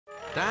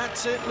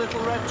That's it, little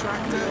red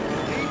tractor.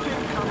 Keep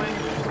him coming.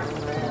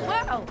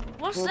 Wow,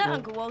 what's that,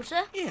 Uncle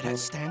Walter? Yeah,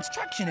 that's Stan's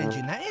traction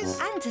engine, that is.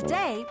 And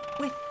today,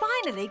 we're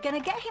finally going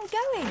to get him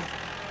going.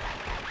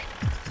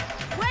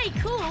 Way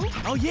cool.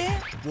 Oh, yeah?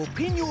 Well,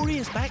 pin your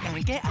ears back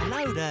and get a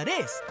load of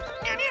this.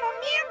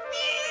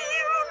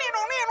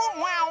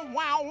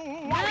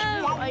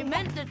 No, I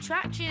meant the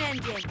traction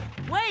engine.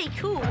 Way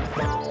cool.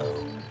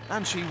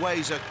 And she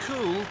weighs a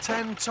cool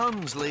 10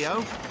 tons,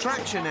 Leo.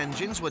 Traction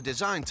engines were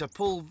designed to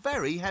pull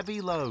very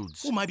heavy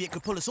loads. Well, maybe it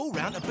could pull us all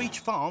round to Beach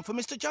Farm for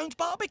Mr. Jones'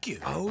 barbecue.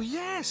 Oh,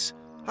 yes.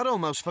 I'd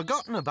almost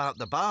forgotten about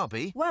the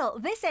Barbie. Well,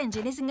 this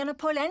engine isn't going to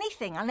pull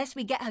anything unless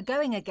we get her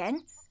going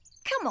again.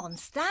 Come on,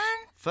 Stan.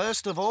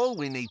 First of all,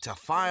 we need to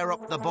fire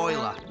up the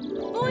boiler.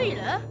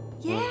 Boiler?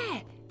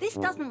 Yeah, this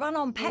doesn't run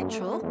on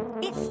petrol.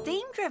 It's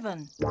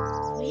steam-driven.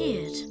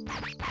 Weird.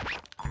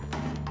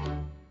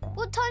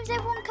 What time's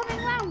everyone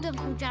coming round,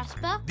 Uncle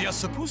Jasper? They are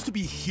supposed to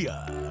be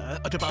here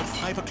at about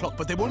 5 o'clock,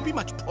 but there won't be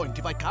much point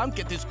if I can't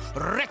get this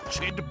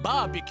wretched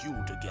barbecue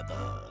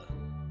together.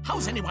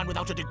 How's anyone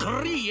without a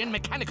degree in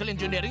mechanical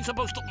engineering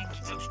supposed to...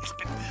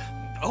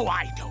 Oh,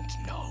 I don't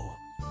know.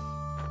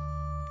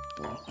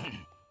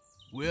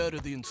 Where are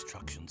the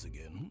instructions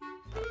again?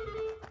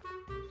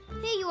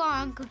 Here you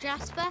are, Uncle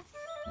Jasper.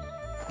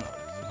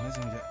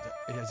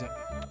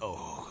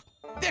 Oh,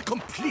 they're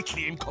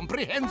completely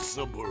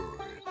incomprehensible.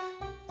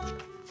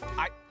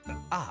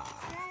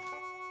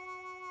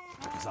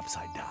 It was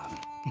upside down.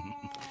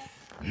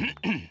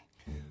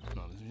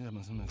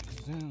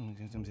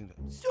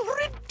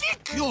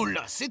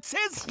 Ridiculous! It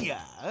says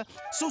here,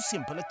 so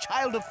simple a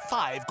child of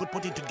 5 could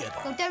put it together.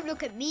 Well, don't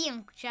look at me,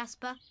 Uncle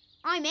Jasper.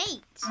 I'm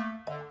 8.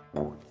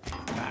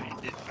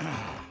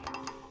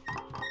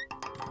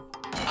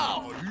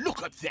 Oh,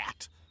 look at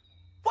that!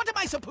 What am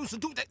I supposed to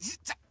do? That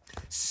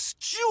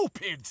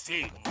stupid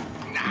thing!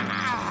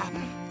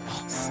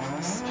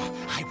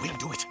 I will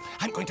do it.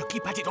 I'm going to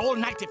keep at it all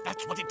night if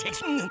that's what it takes.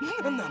 But, Uncle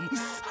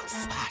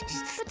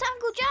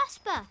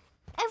Jasper,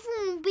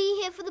 everyone will be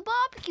here for the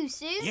barbecue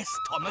soon. Yes,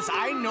 Thomas,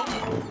 I know.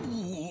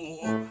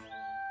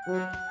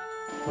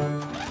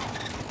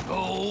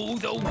 Oh,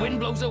 the wind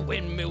blows a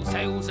windmill,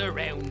 sails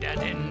around,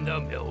 and in the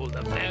mill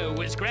the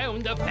flour is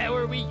ground, the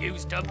flour we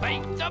use to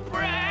bake the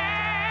bread.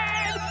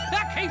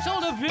 That keeps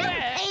all the...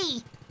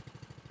 Stumpy!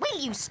 Will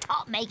you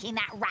stop making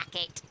that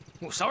racket?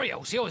 Well, sorry,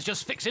 Elsie, I was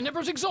just fixing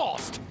Nipper's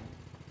exhaust.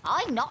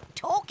 I'm not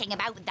talking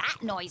about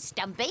that noise,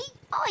 Stumpy.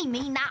 I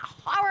mean that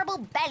horrible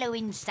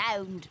bellowing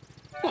sound.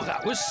 Well,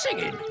 that was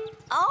singing.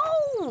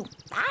 Oh,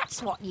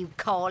 that's what you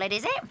call it,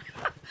 is it?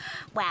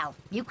 Well,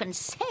 you can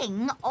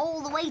sing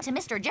all the way to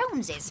Mr.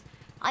 Jones's.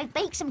 I've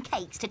baked some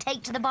cakes to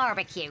take to the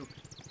barbecue,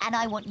 and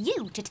I want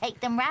you to take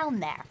them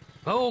round there.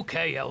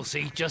 OK,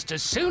 Elsie, just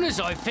as soon as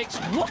I fix...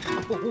 What?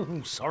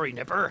 Oh, sorry,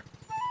 Nipper.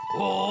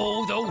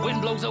 Oh, the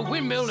wind blows a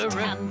windmill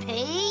around...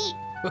 Stumpy!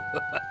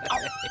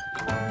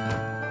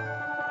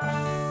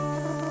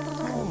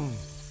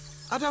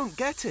 I don't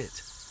get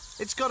it.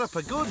 It's got up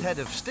a good head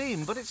of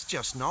steam, but it's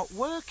just not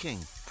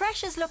working.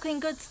 Pressure's looking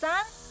good,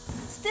 Stan.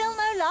 Still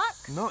no luck?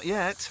 Not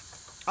yet.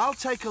 I'll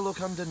take a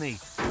look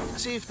underneath,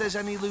 see if there's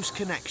any loose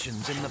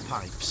connections in the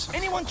pipes.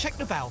 Anyone check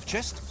the valve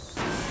chest?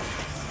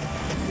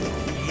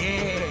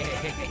 Yeah!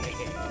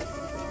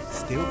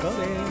 Still got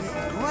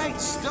it. Great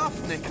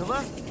stuff,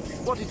 Nicola.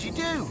 What did you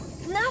do?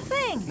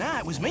 Nothing. Nah,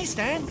 it was me,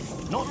 Stan.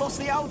 Not lost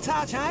the old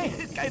touch, eh?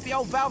 Gave the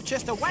old valve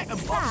chest a whack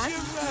and pops you...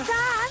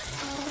 Stan!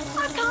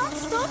 I can't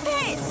stop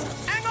it!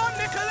 Hang on,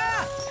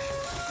 Nicola!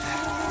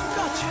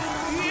 Gotcha.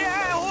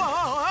 Yeah,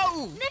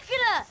 whoa.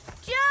 Nicola,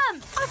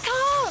 jump! I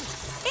can't!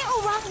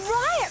 It'll run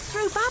riot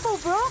through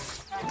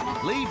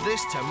Babblebrook. Leave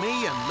this to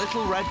me and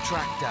Little Red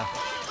Tractor.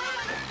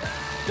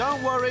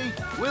 Don't worry,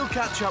 we'll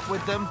catch up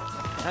with them,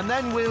 and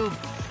then we'll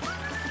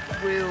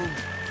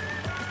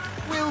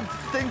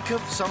think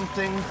of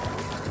something.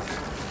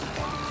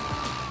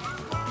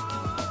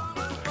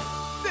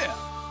 There.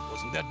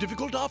 Wasn't that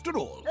difficult after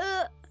all?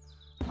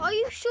 Are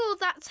you sure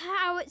that's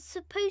how it's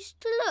supposed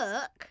to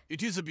look?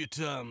 It is a bit,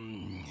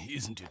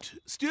 isn't it?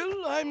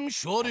 Still, I'm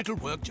sure it'll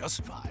work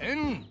just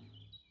fine.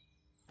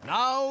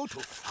 Now to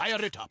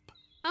fire it up.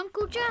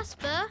 Uncle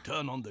Jasper?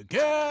 Turn on the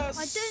gas.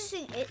 I don't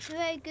think it's a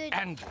very good...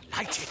 And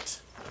light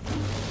it.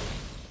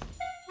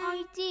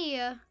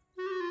 idea.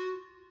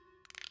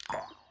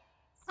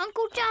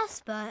 Uncle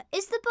Jasper,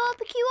 is the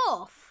barbecue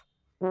off?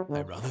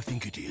 I rather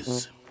think it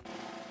is.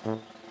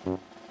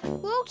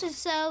 Walter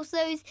sells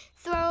those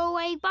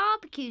throwaway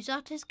barbecues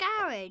at his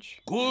garage.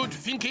 Good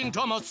thinking,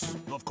 Thomas.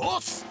 Of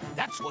course.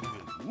 That's what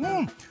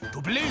we'll do.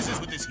 To blazes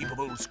with this heap of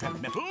old scrap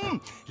metal,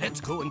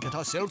 let's go and get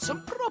ourselves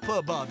some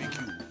proper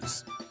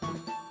barbecues.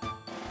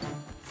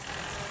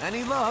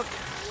 Any luck?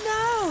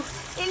 No!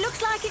 It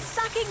looks like it's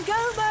stuck in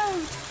go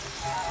mode.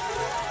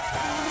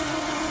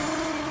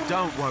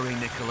 Don't worry,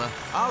 Nicola.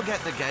 I'll get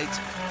the gate.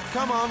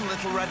 Come on,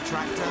 Little Red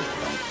Tractor.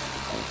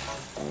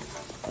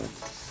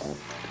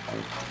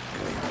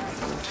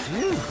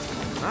 Phew,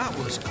 that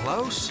was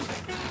close.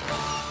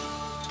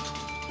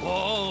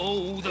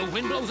 Whoa, the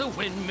wind blows a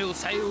windmill,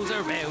 sails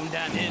around,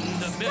 and in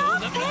the middle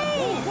of the...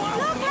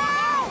 Stumpy!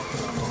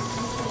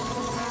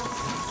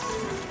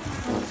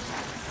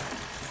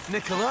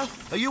 Nicola,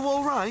 are you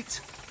all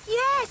right?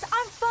 Yes,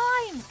 I'm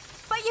fine.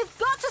 But you've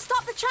got to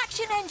stop the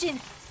traction engine.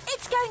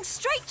 It's going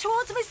straight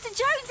towards Mr.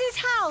 Jones's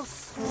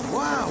house.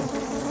 Wow!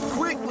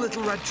 Quick,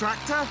 little red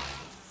tractor.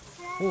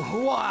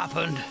 What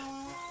happened?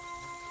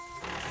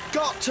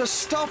 Got to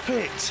stop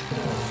it.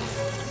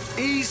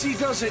 Easy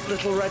does it,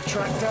 little red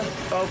tractor.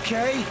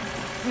 OK?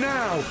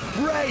 Now,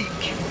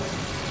 brake.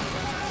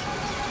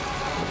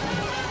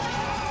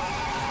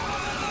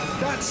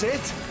 That's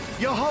it.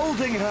 You're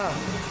holding her.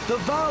 The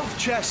valve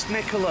chest,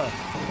 Nicola.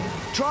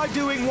 Try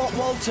doing what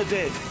Walter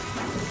did.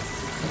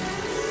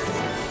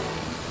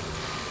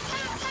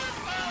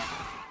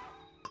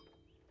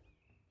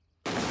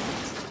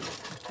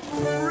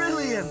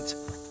 Brilliant.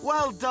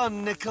 Well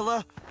done,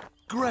 Nicola.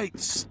 Great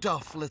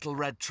stuff, little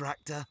red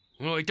tractor.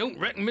 Well, I don't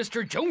reckon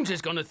Mr. Jones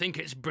is going to think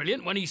it's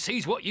brilliant when he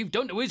sees what you've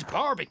done to his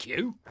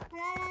barbecue.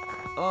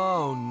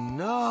 Oh,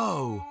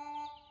 no.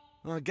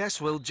 I guess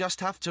we'll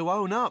just have to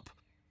own up.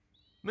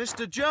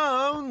 Mr.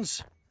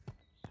 Jones!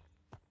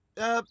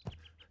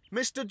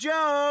 Mr.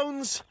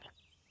 Jones!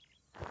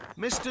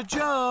 Mr.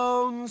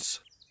 Jones!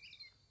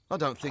 I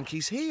don't think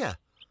he's here.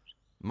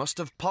 Must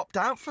have popped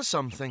out for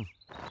something.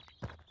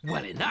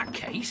 Well, in that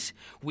case,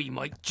 we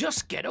might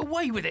just get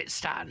away with it,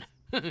 Stan.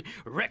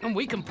 Reckon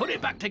we can put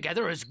it back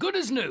together as good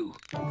as new.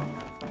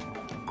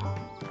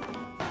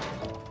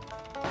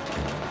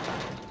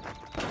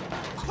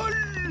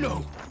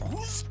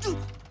 Closed?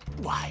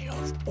 Why,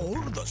 of all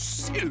the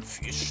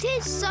selfish... It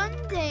is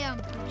Sunday,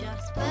 Uncle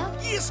Jasper.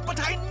 Yes, but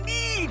I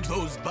need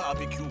those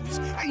barbecues.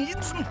 I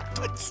need some...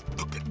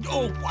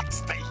 Oh,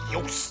 what's the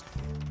use?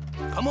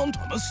 Come on,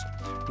 Thomas.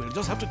 We'll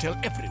just have to tell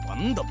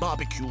everyone the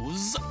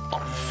barbecue's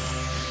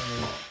off.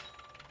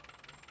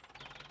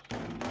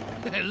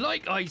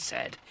 Like I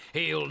said,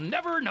 he'll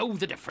never know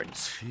the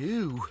difference.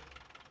 Phew.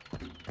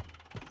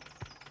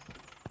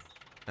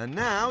 And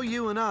now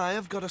you and I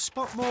have got a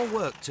spot more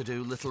work to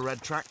do, little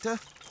red tractor.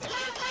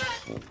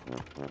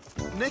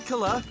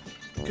 Nicola,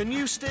 can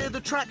you steer the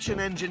traction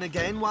engine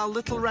again while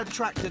little red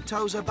tractor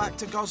tows her back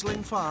to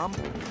Gosling Farm?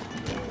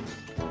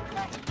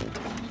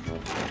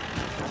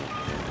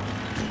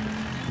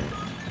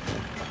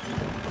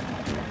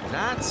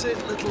 That's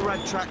it, little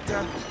red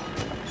tractor.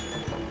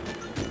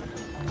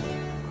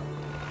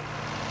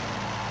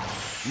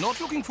 Not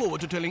looking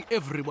forward to telling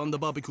everyone the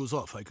barbecue's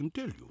off, I can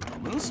tell you,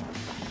 Thomas.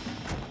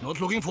 Not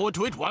looking forward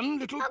to it one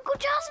little... Uncle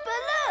Jasper,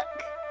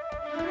 look!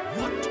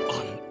 What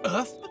on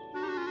earth?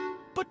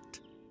 But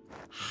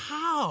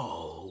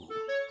how?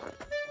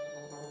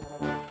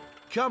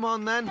 Come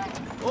on, then.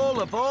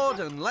 All aboard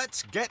and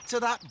let's get to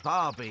that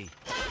barbie.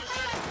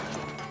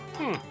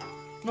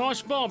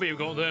 Nice barbie you've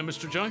got there,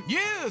 Mr. J.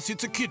 Yes,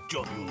 it's a kit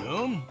job, you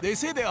know. They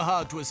say they're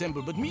hard to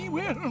assemble, but me,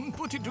 well,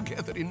 put it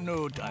together in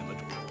no time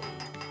at all.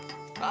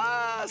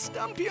 Ah,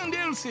 Stumpy and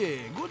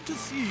Elsie, good to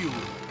see you.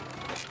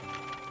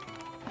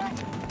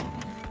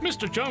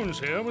 Mr. Jones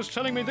here was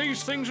telling me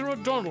these things are a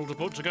doddle to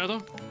put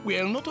together.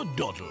 Well, not a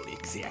doddle,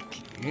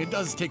 exactly. It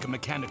does take a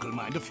mechanical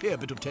mind, a fair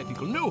bit of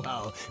technical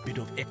know-how, bit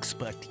of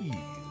expertise.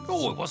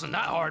 Oh, it wasn't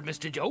that hard,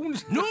 Mr.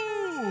 Jones.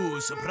 No,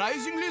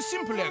 surprisingly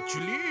simple,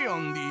 actually,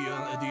 on the...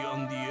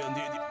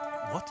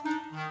 What?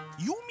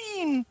 You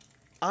mean...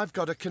 I've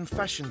got a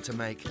confession to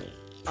make.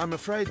 I'm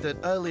afraid that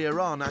earlier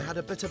on I had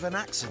a bit of an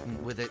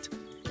accident with it.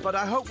 But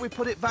I hope we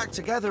put it back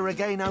together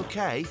again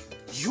okay.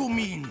 You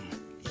mean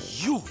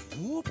you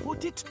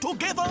put it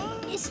together?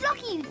 It's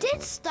lucky you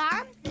did,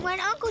 Stan. When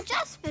Uncle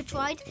Jasper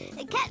tried,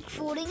 it kept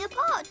falling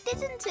apart,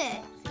 didn't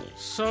it?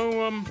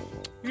 So,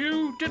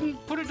 you didn't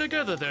put it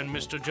together then,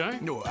 Mr. J?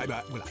 No,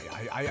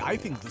 I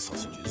think the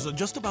sausages are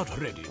just about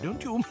ready,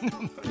 don't you?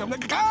 Come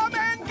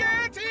and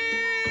get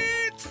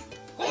it!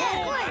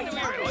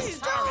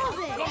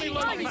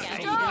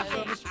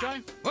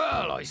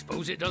 Well, I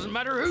suppose it doesn't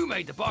matter who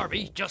made the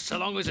Barbie, just so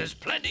long as there's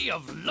plenty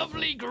of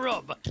lovely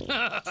grub.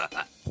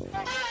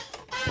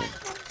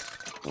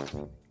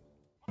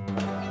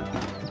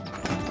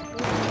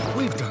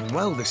 We've done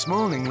well this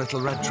morning,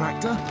 little red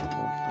tractor.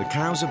 The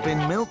cows have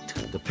been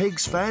milked, the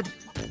pigs fed.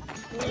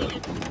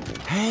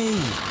 Hey,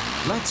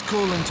 let's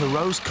call into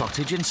Rose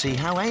Cottage and see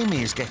how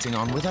Amy is getting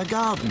on with her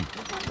garden.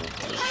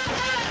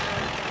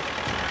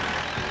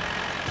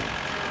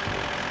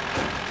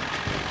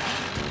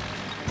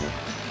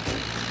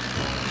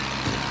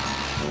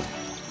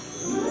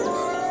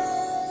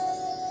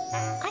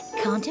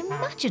 Can't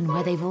imagine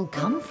where they've all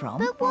come from.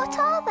 But what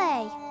are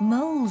they?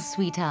 Moles,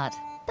 sweetheart.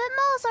 But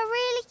moles are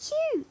really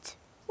cute.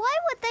 Why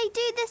would they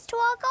do this to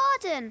our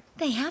garden?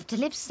 They have to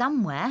live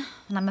somewhere,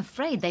 and I'm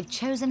afraid they've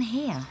chosen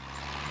here.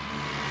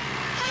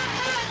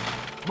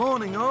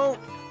 Morning, all.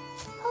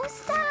 Oh,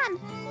 Stan,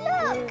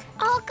 look!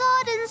 Our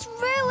garden's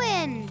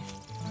ruined.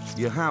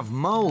 You have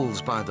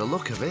moles by the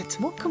look of it.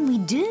 What can we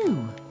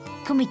do?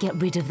 Can we get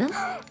rid of them?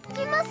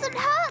 You mustn't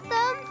hurt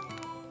them.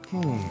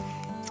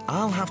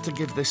 I'll have to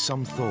give this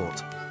some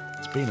thought.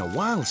 It's been a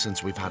while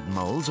since we've had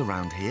moles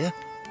around here.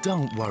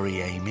 Don't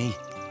worry, Amy.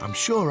 I'm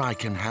sure I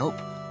can help.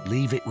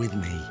 Leave it with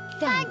me.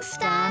 Thanks,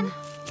 Stan.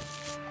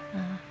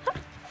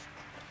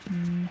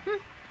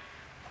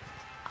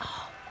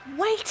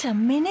 Wait a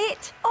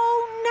minute.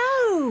 Oh,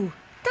 no.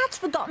 Dad's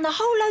forgotten a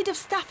whole load of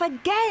stuff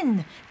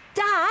again.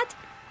 Dad?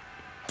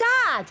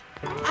 Dad!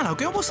 Hello,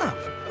 girl, what's up?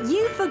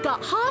 You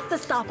forgot half the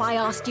stuff I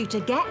asked you to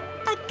get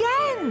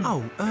again.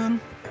 Oh,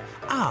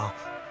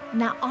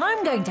 Now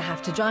I'm going to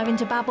have to drive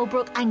into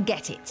Babblebrook and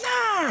get it.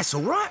 Nah, that's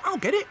all right, I'll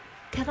get it.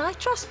 Can I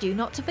trust you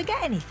not to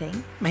forget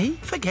anything? Me?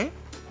 Forget?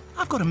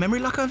 I've got a memory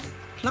like a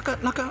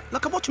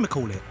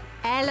whatchamacallit?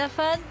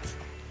 Elephant?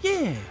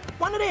 Yeah,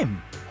 one of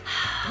them.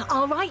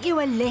 I'll write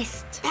you a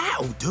list.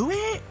 That'll do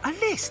it. A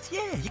list,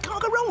 yeah. You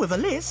can't go wrong with a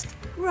list.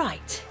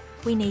 Right.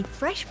 We need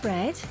fresh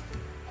bread.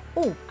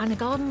 Oh, and a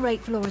garden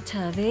rakeful or a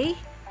turvy.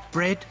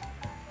 Bread,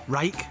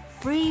 rake,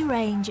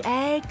 Free-range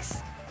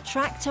eggs.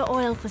 Tractor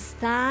oil for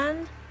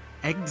Stan.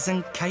 eggs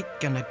and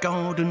cake and a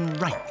garden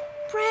rake.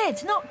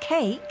 Bread, not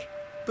cake.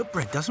 But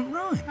bread doesn't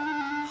rhyme.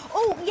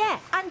 Oh, yeah,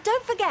 and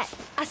don't forget,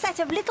 a set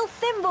of little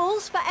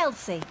thimbles for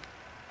Elsie.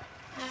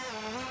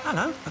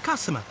 Hello, a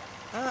customer.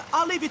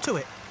 I'll leave you to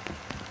it.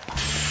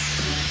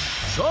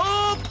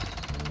 Shop!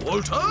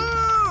 Walter!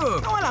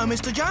 Oh, hello,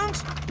 Mr.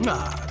 Jones.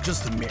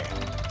 Just a minute.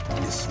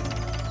 Listen,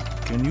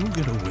 can you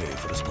get away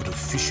for a spot of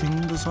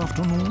fishing this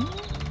afternoon?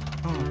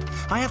 Oh,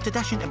 I have to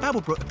dash into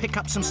Babblebrook to pick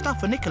up some stuff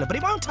for Nicola, but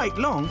it won't take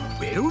long.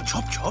 Well,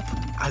 chop.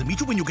 I'll meet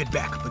you when you get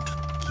back, but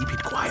keep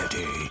it quiet,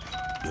 eh?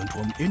 Don't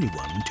want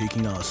anyone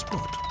taking our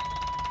spot.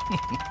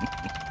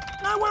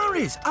 No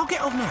worries. I'll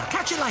get off now.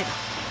 Catch you later.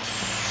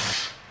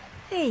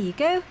 There you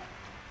go.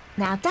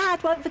 Now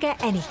Dad won't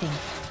forget anything.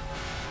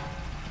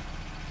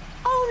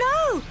 Oh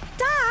no!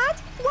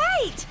 Dad!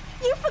 Wait!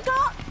 You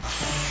forgot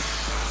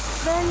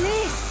the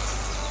list.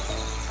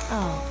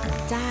 Oh,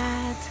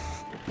 Dad.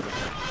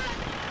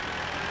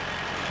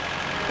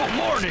 Good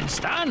morning,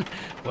 Stan.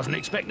 Wasn't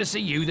expecting to see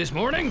you this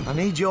morning. I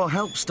need your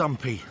help,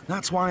 Stumpy.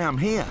 That's why I'm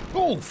here.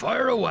 Oh,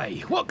 fire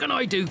away. What can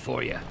I do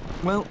for you?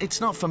 Well,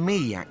 it's not for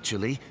me,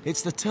 actually.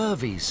 It's the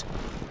turveys.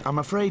 I'm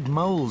afraid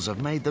moles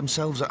have made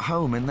themselves at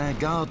home in their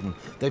garden.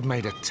 They've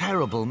made a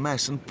terrible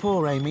mess, and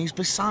poor Amy's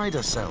beside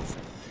herself.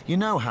 You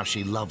know how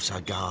she loves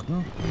her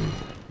garden.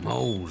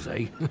 Moles,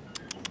 eh?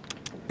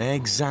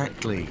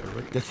 Exactly.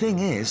 The thing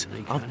is,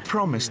 I've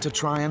promised to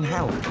try and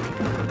help.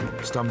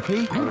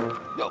 Stumpy?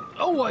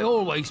 Oh, I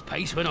always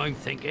pace when I'm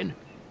thinking.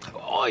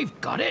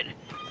 I've got it.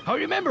 I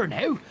remember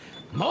now.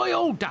 My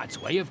old dad's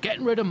way of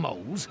getting rid of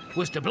moles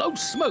was to blow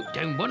smoke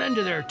down one end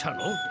of their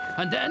tunnel,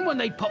 and then when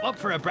they'd pop up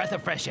for a breath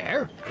of fresh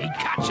air, he'd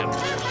catch them.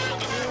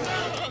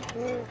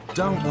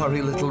 Don't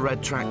worry, little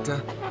red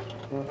tractor.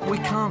 We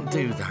can't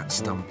do that,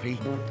 Stumpy.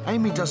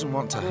 Amy doesn't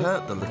want to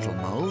hurt the little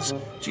moles.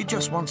 She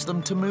just wants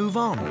them to move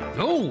on.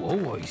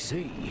 Oh, I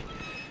see.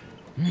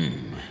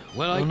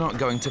 Well, You're not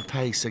going to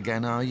pace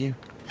again, are you?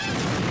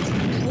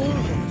 Whoa!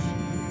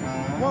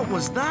 What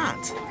was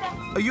that?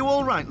 Are you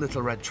all right,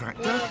 little red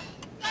tractor?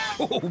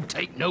 Oh,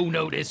 take no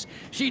notice.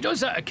 She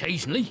does that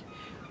occasionally.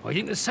 I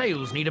think the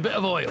sails need a bit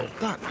of oil.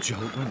 That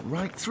jolt went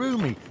right through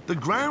me. The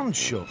ground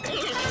shook.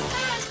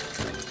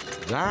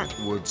 That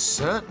would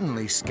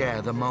certainly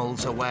scare the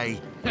moles away.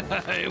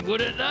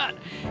 Wouldn't that?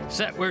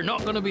 Except we're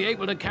not going to be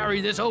able to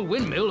carry this old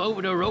windmill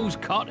over to Rose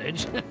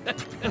Cottage.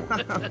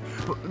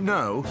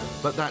 No,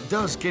 but that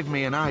does give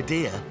me an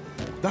idea.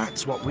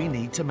 That's what we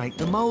need to make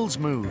the moles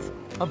move.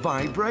 A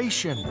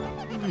vibration.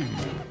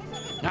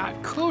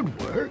 That could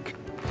work.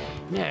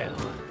 Now,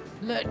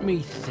 let me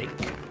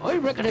think. I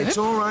reckon It's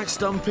all right,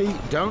 Stumpy.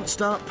 Don't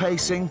start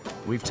pacing.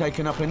 We've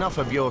taken up enough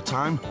of your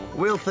time.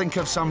 We'll think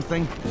of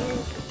something.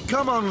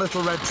 Come on,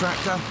 little red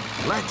tractor.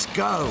 Let's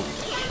go.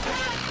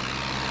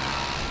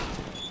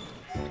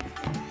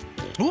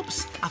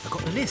 Oops, I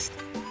forgot the list.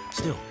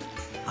 Still,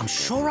 I'm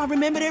sure I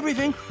remembered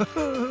everything.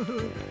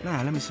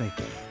 Now, let me see.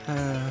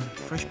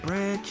 Fresh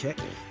bread, check.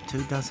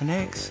 2 dozen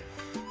eggs.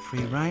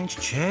 Free range,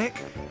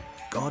 check.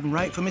 Garden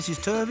rake for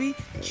Mrs. Turvey,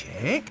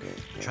 check.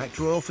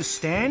 Tractor oil for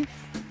Stan,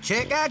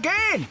 check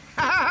again.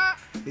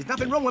 There's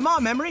nothing wrong with my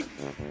memory.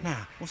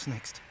 Now, what's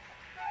next?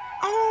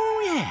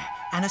 Oh, yeah,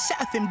 and a set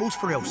of thimbles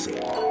for Elsie.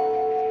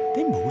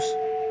 Thimbles?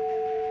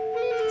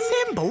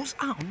 Thimbles?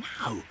 Oh,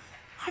 no.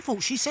 I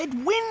thought she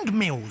said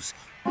windmills.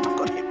 I've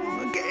got it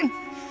wrong again.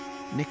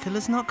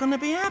 Nicola's not going to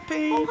be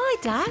happy. Oh,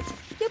 hi, Dad.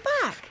 You're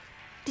back.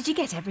 Did you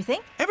get everything?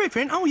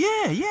 Everything? Oh,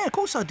 yeah, of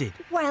course I did.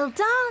 Well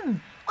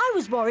done. I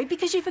was worried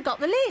because you forgot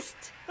the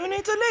list. Who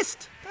needs a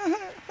list?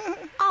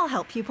 I'll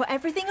help you put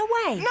everything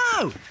away.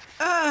 No!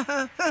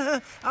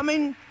 I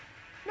mean,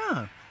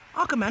 no.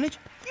 I can manage.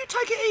 You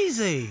take it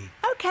easy.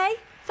 OK.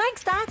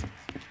 Thanks, Dad.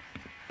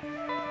 What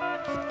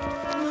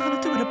am I going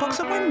to do with a box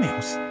of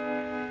windmills?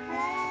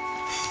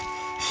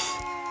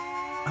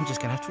 I'm just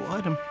going to have to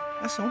hide them.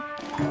 That's all.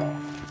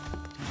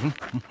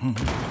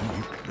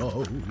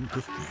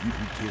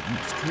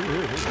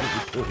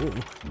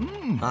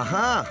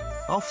 Aha!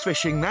 Off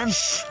fishing then.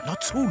 Shh!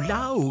 Not so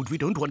loud. We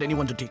don't want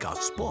anyone to take our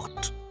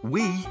spot.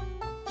 We?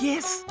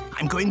 Yes,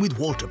 I'm going with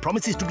Walter.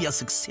 Promises to be a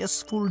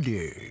successful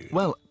day.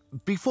 Well,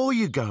 before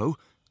you go,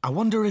 I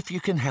wonder if you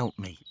can help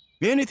me.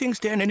 Anything,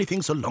 Stan,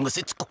 anything, so long as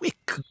it's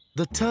quick.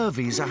 The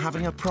turveys are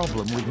having a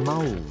problem with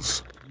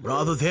moles.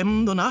 Rather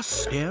them than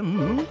us,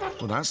 then.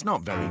 Well, that's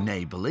not very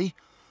neighbourly.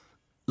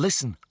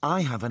 Listen,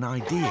 I have an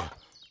idea.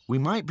 We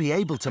might be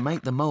able to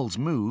make the moles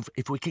move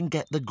if we can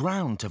get the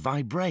ground to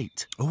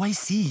vibrate. Oh, I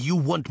see. You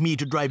want me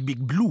to drive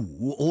Big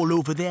Blue all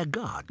over their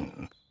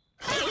garden.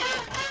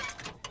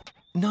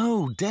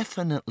 No,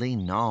 definitely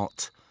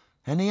not.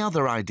 Any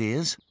other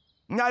ideas?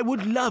 I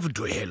would love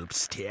to help,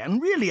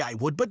 Stan. Really, I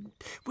would. But,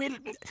 well,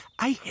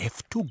 I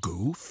have to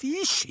go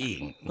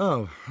fishing.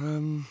 Oh,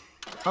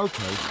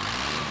 OK.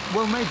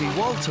 Well, maybe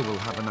Walter will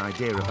have an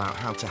idea about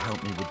how to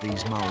help me with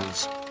these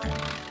moles.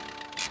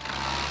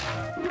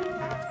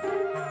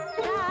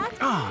 Dad?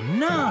 Oh,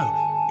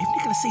 no. If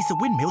Nicola sees the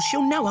windmill,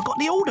 she'll know I got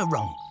the order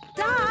wrong.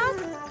 Dad?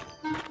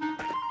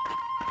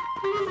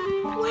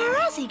 Where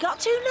has he got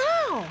to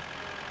now?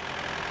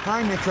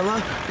 Hi,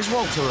 Nicola. Is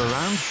Walter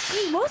around?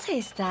 He was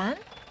here, Stan.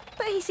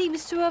 But he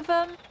seems to have,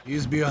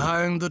 He's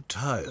behind the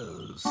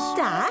tyres.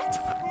 Dad?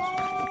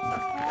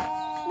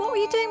 What were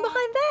you doing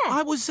behind there?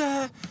 I was,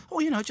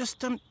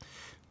 just,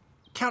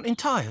 counting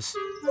tyres.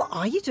 What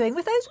are you doing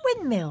with those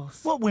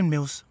windmills? What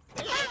windmills?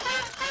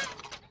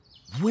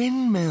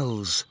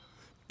 Windmills.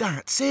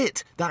 That's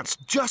it. That's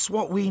just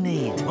what we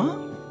need. What?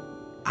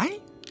 Eh?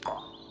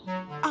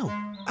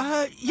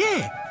 Oh,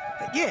 yeah.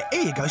 Yeah,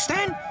 here you go,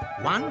 Stan.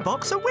 1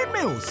 box of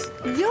windmills.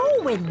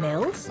 Your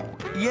windmills?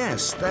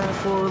 Yes, they're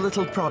for a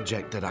little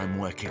project that I'm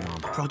working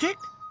on. Project?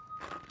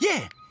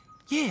 Yeah,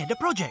 the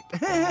project.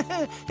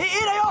 Here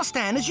they are,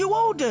 Stan, as you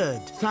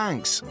ordered.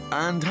 Thanks.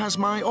 And has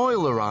my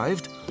oil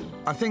arrived?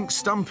 I think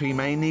Stumpy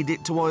may need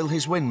it to oil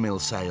his windmill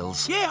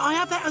sails. Yeah, I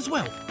have that as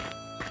well.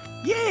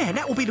 Yeah,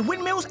 that will be the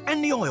windmills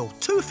and the oil.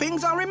 2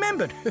 things I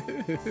remembered.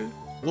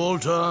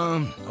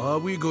 Walter, are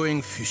we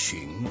going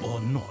fishing or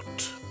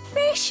not?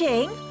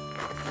 Fishing?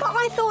 But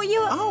I thought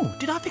you were... Oh,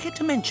 did I forget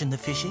to mention the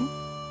fishing?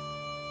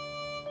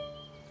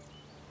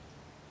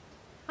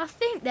 I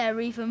think there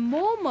are even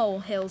more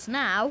molehills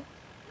now.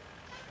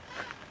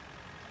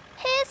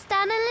 Here's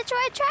Stan and Little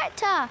Red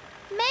Tractor.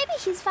 Maybe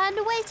he's found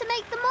a way to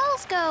make the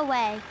moles go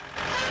away.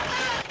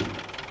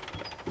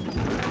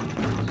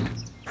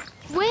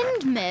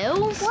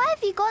 Windmills? Why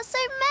have you got so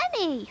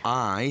many?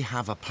 I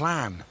have a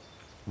plan.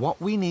 What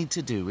we need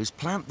to do is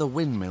plant the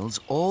windmills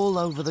all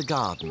over the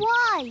garden.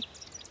 Why?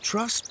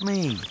 Trust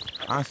me.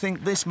 I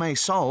think this may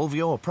solve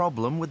your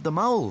problem with the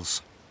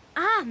moles.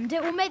 And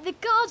it will make the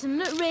garden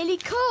look really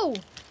cool.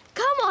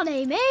 Come on,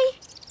 Amy.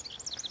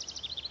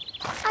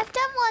 I've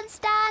done one,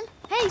 Stan.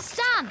 Hey,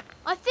 Stan,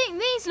 I think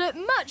these look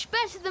much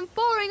better than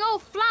boring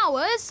old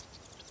flowers.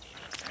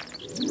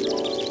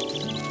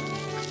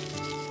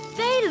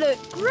 They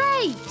look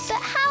great.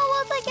 But how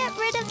will they get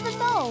rid of the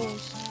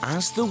moles?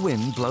 As the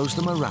wind blows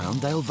them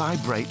around, they'll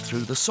vibrate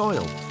through the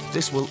soil.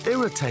 This will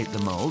irritate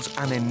the moles,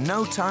 and in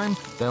no time,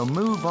 they'll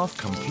move off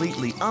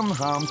completely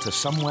unharmed to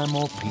somewhere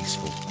more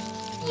peaceful.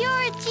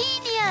 You're a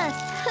genius.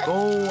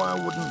 Oh, I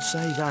wouldn't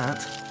say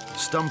that.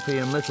 Stumpy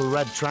and Little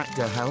Red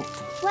Tractor helped.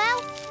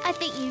 Well, I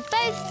think you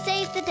both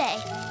saved the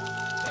day.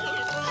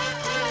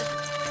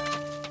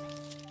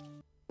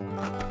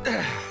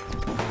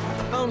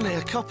 Only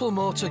a couple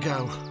more to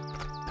go.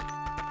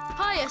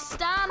 Hiya,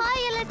 Stan.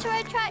 Hiya, Little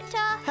Red Tractor.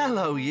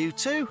 Hello, you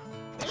two.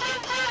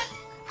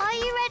 Are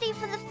you ready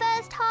for the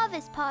first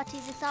harvest party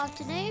this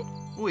afternoon?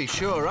 We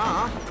sure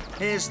are.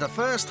 Here's the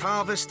first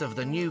harvest of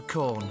the new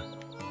corn.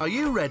 Are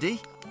you ready?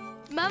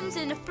 Mum's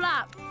in a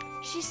flap.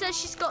 She says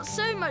she's got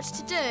so much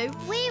to do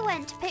We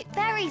went to pick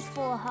berries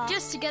for her.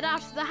 just to get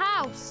out of the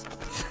house.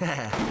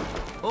 There.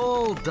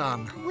 All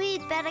done.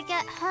 We'd better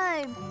get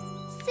home.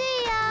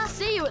 See ya.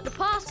 See you at the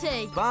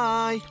party.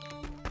 Bye.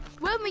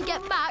 When we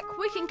get back,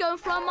 we can go and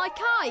fly my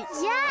kite.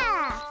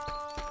 Yeah.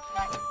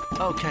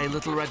 OK,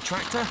 Little Red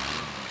Tractor.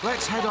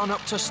 Let's head on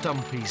up to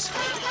Stumpy's.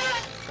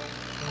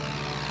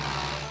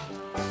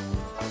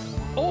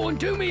 Oh, and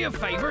do me a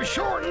favour,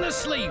 shorten the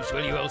sleeves,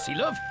 will you, Elsie,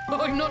 love?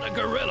 I'm not a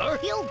gorilla.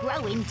 You'll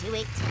grow into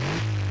it.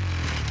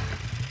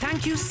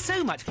 Thank you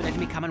so much for letting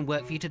me come and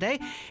work for you today.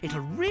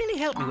 It'll really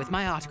help me with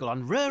my article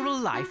on rural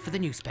life for the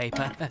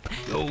newspaper.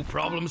 No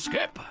problem,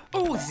 Skip.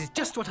 Oh, this is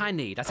just what I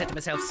need. I said to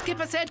myself,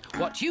 Skipper said,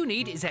 what you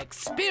need is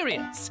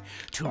experience.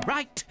 To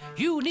write,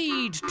 you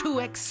need to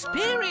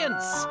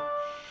experience.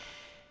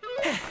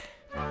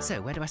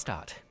 So, where do I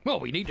start? Well,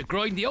 we need to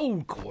grind the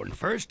old corn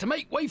first to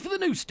make way for the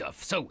new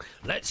stuff. So,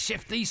 let's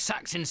shift these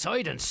sacks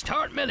inside and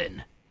start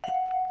milling.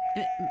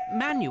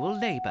 Manual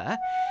labour?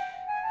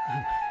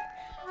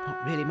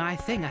 Not really my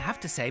thing, I have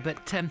to say,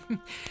 but, I'll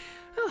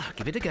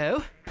give it a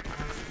go.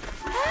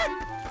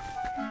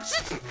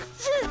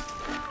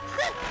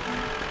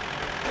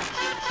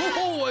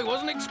 Oh, I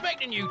wasn't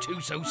expecting you two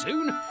so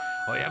soon.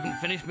 I haven't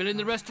finished milling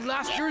the rest of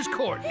last year's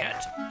corn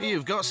yet.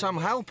 You've got some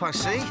help, I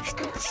see.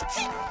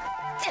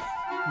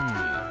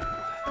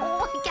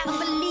 Oh, I can't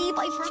believe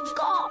I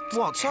forgot.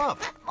 What's up?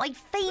 My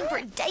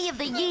favourite day of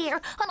the year,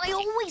 and I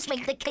always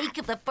make the cake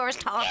of the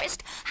first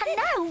harvest. And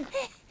now...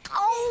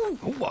 Oh!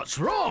 What's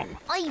wrong?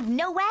 I've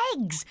no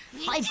eggs.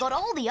 I've got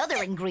all the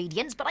other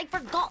ingredients, but I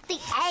forgot the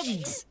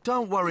eggs.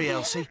 Don't worry,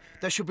 Elsie.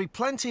 There should be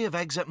plenty of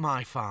eggs at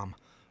my farm.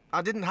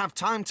 I didn't have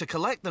time to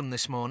collect them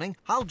this morning.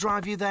 I'll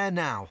drive you there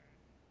now.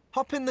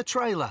 Hop in the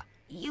trailer.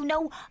 You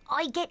know,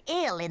 I get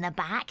ill in the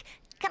back.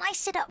 Can I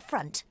sit up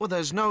front? Well,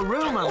 there's no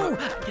room.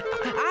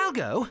 I'll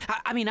go.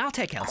 I'll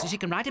take Elsie. She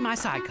can ride in my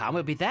sidecar and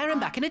we'll be there and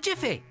back in a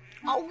jiffy.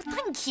 Oh,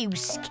 thank you,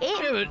 Skip.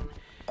 Yeah,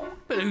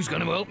 but who's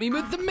going to help me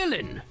with the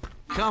milling?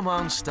 Come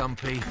on,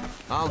 Stumpy.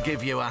 I'll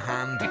give you a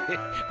hand.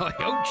 I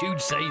hoped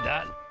you'd say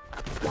that.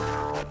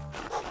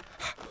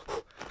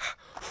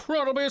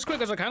 Right, I'll be as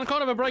quick as I can. I can't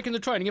have a break in the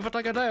training. If I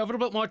take a day off, it'll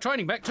put my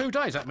training back 2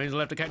 days. That means I'll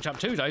have to catch up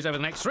 2 days over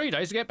the next 3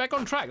 days to get back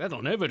on track.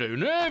 That'll never do,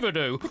 never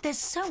do. But there's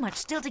so much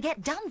still to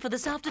get done for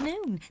this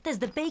afternoon. There's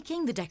the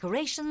baking, the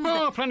decorations...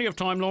 Oh, plenty of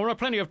time, Laura,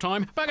 plenty of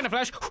time. Back in a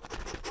flash.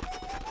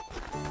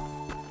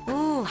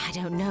 Oh, I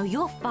don't know.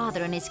 Your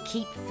father and his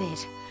keep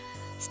fit.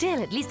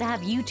 Still, at least I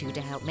have you two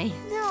to help me.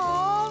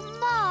 No,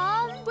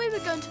 Mum, we were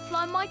going to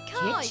fly my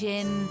kite.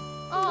 Kitchen.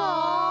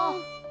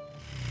 Oh.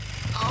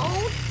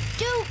 Oh,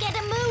 do get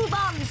a move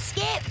on,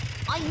 Skip.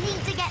 I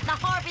need to get the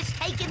harvest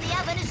cake in the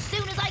oven as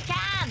soon as I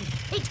can.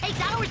 It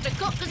takes hours to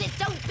cook because it's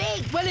so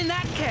big. Well, in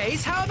that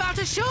case, how about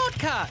a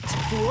shortcut?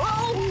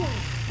 Whoa!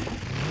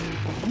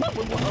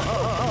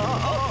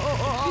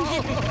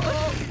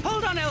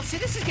 Hold on, Elsie,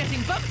 this is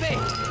getting bumpy.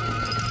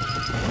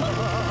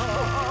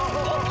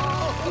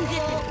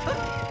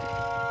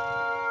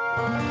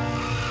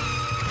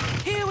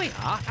 Here we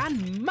are,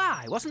 and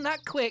my, wasn't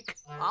that quick?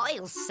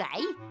 I'll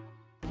say.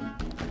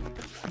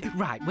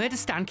 Right, where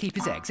does Stan keep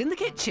his eggs? In the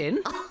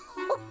kitchen?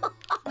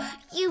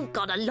 You've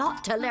got a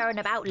lot to learn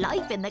about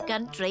life in the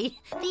country.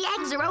 The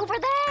eggs are over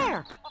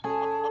there.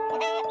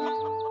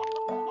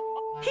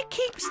 He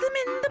keeps them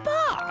in the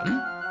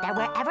barn? They're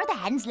wherever the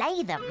hens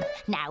lay them.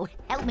 Now,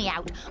 help me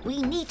out.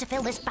 We need to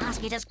fill this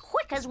basket as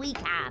quick as we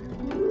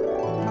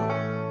can.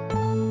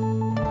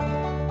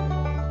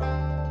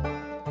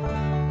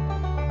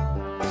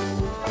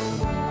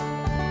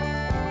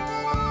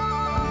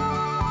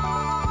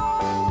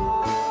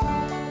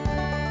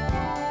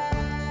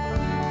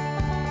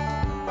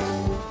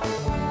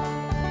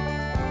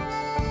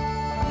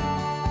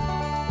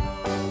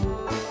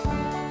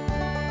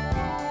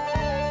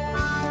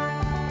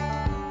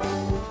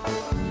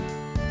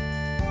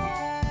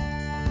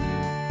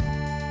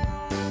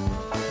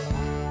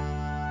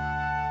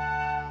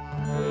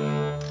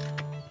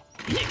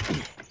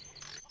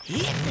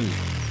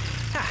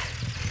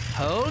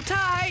 Hold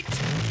tight.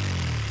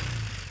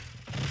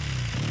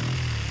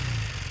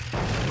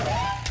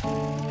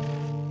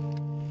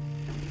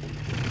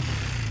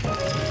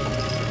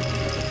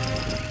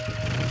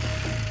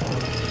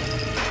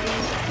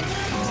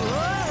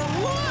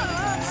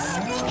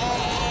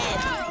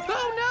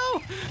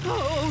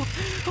 Oh,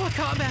 I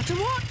can't bear to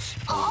watch.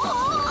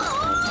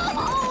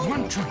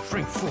 1, 2,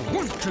 3, 4.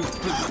 1, 2, 3,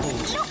 4.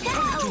 Look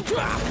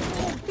out!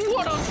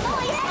 What on?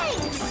 My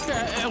eggs!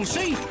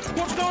 Elsie,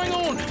 what's going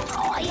on?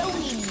 Oh, I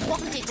only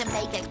wanted to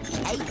make a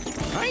cake.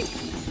 Hey?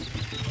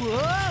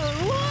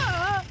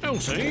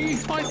 Elsie,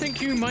 I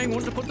think you may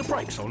want to put the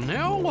brakes on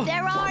now.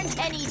 There aren't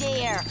any,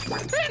 dear.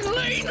 Then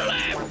lean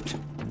left!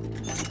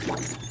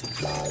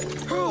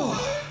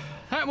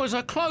 That was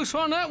a close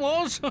one, that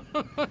was.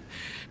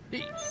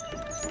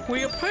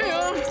 We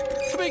appear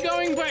to be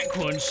going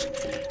backwards.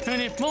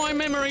 And if my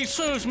memory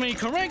serves me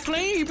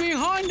correctly,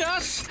 behind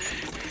us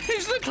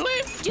is the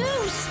cliff. Do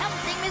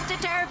something, Mr.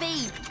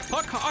 Turvey.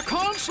 I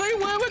can't see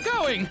where we're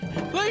going.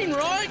 Lean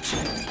right.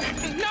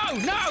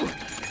 No.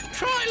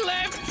 Try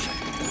left.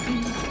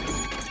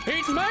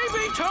 It may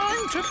be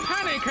time to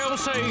panic,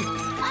 Elsie.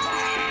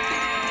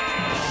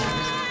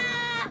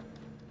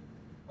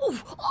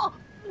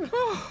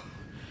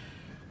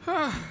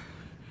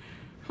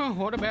 Oh,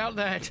 what about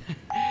that?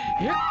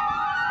 Yep.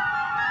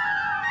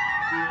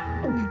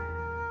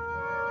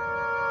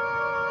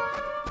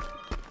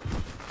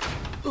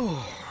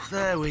 Oh,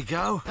 there we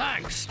go.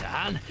 Thanks,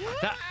 Stan.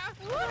 That...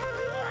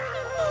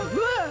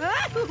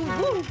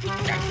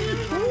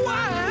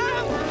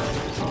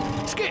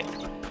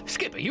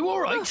 Skip, are you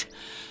all right?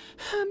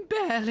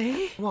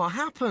 Barely. What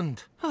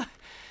happened?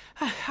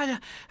 I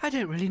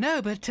don't really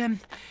know, but I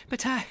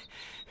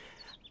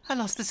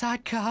lost the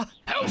sidecar.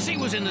 Elsie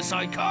was in the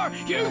sidecar.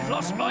 You've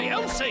lost my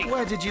Elsie.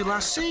 Where did you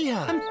last see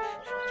her?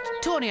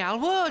 Tawny Owl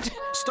Wood.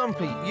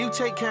 Stumpy, you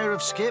take care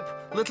of Skip.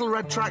 Little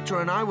Red Tractor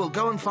and I will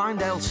go and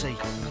find Elsie.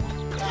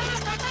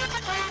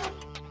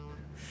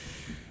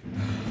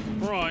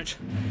 Right.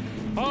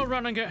 I'll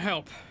run and get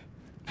help.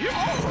 Oh,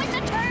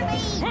 Mr.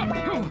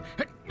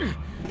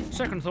 Turvey!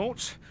 Second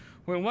thoughts.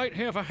 We'll wait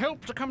here for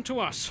help to come to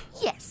us.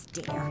 Yes,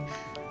 dear.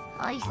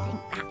 I think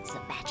that's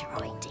a better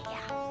idea.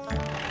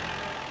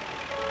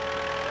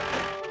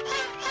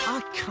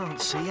 I can't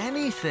see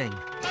anything.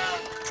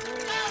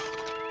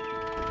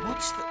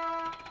 What's the...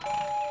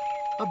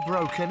 A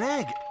broken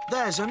egg.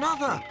 There's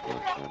another.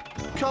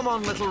 Come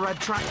on, Little Red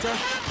Tractor.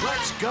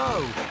 Let's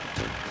go.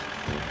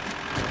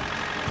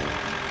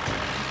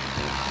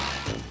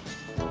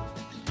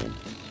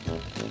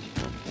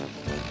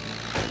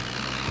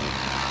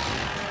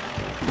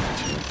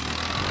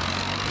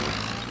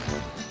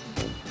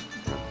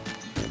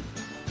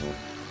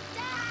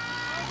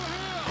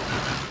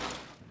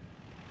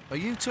 Are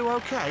you two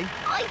okay?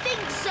 I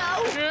think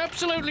so. You're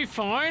absolutely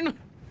fine.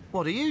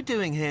 What are you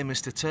doing here,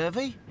 Mr.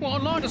 Turvey? Well,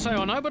 I'd like to say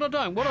I know, but I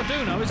don't. What I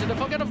do know is that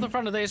if I get off the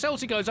front of this,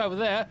 Elsie goes over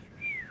there,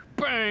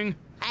 bang.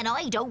 And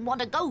I don't want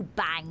to go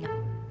bang.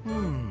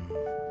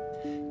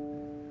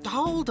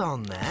 Hold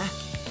on there.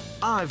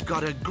 I've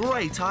got a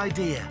great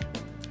idea.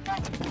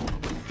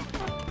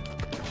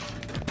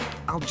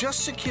 I'll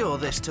just secure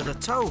this to the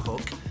tow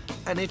hook,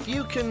 and if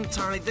you can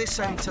tie this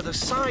end to the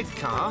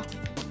sidecar,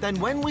 then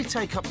when we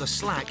take up the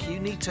slack, you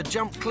need to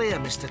jump clear,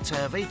 Mr.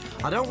 Turvey.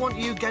 I don't want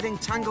you getting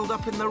tangled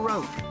up in the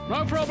rope.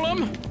 No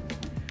problem.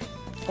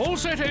 All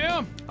set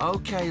here.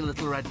 OK,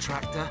 little red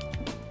tractor.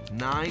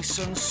 Nice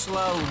and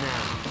slow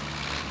now.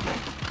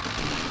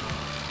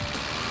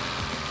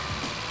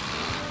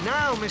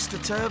 Now,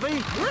 Mr.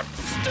 Turvey.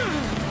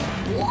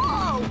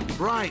 Whoa!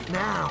 Right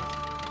now.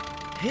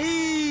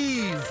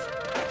 Heave!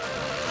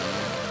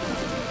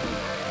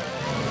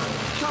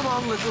 Come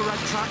on, little red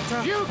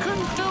tractor. You can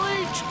do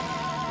it.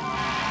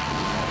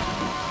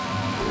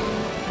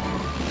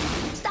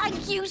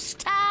 Thank you,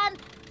 Stan.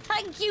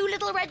 Thank you,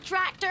 little red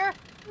tractor.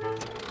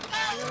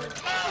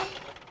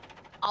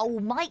 Oh,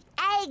 my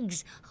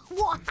eggs!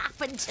 What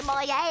happened to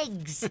my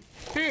eggs?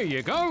 Here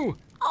you go.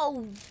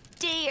 Oh,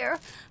 dear.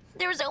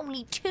 There's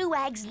only 2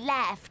 eggs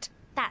left.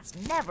 That's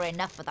never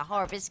enough for the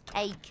harvest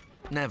cake.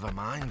 Never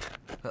mind.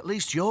 At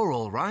least you're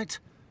all right.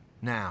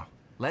 Now,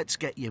 let's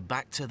get you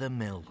back to the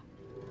mill.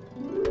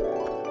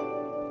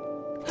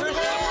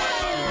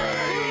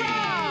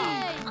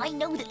 I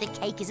know that the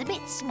cake is a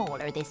bit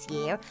smaller this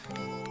year,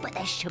 but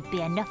there should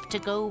be enough to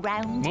go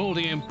round. Well,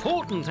 the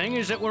important thing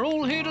is that we're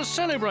all here to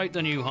celebrate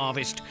the new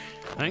harvest.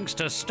 Thanks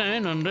to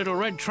Stan and Little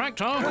Red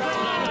Tractor. Well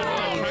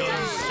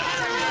done,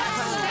 Stan.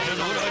 I don't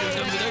know what I'd have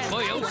done without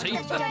my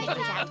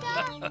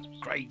Elsie.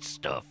 Great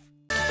stuff.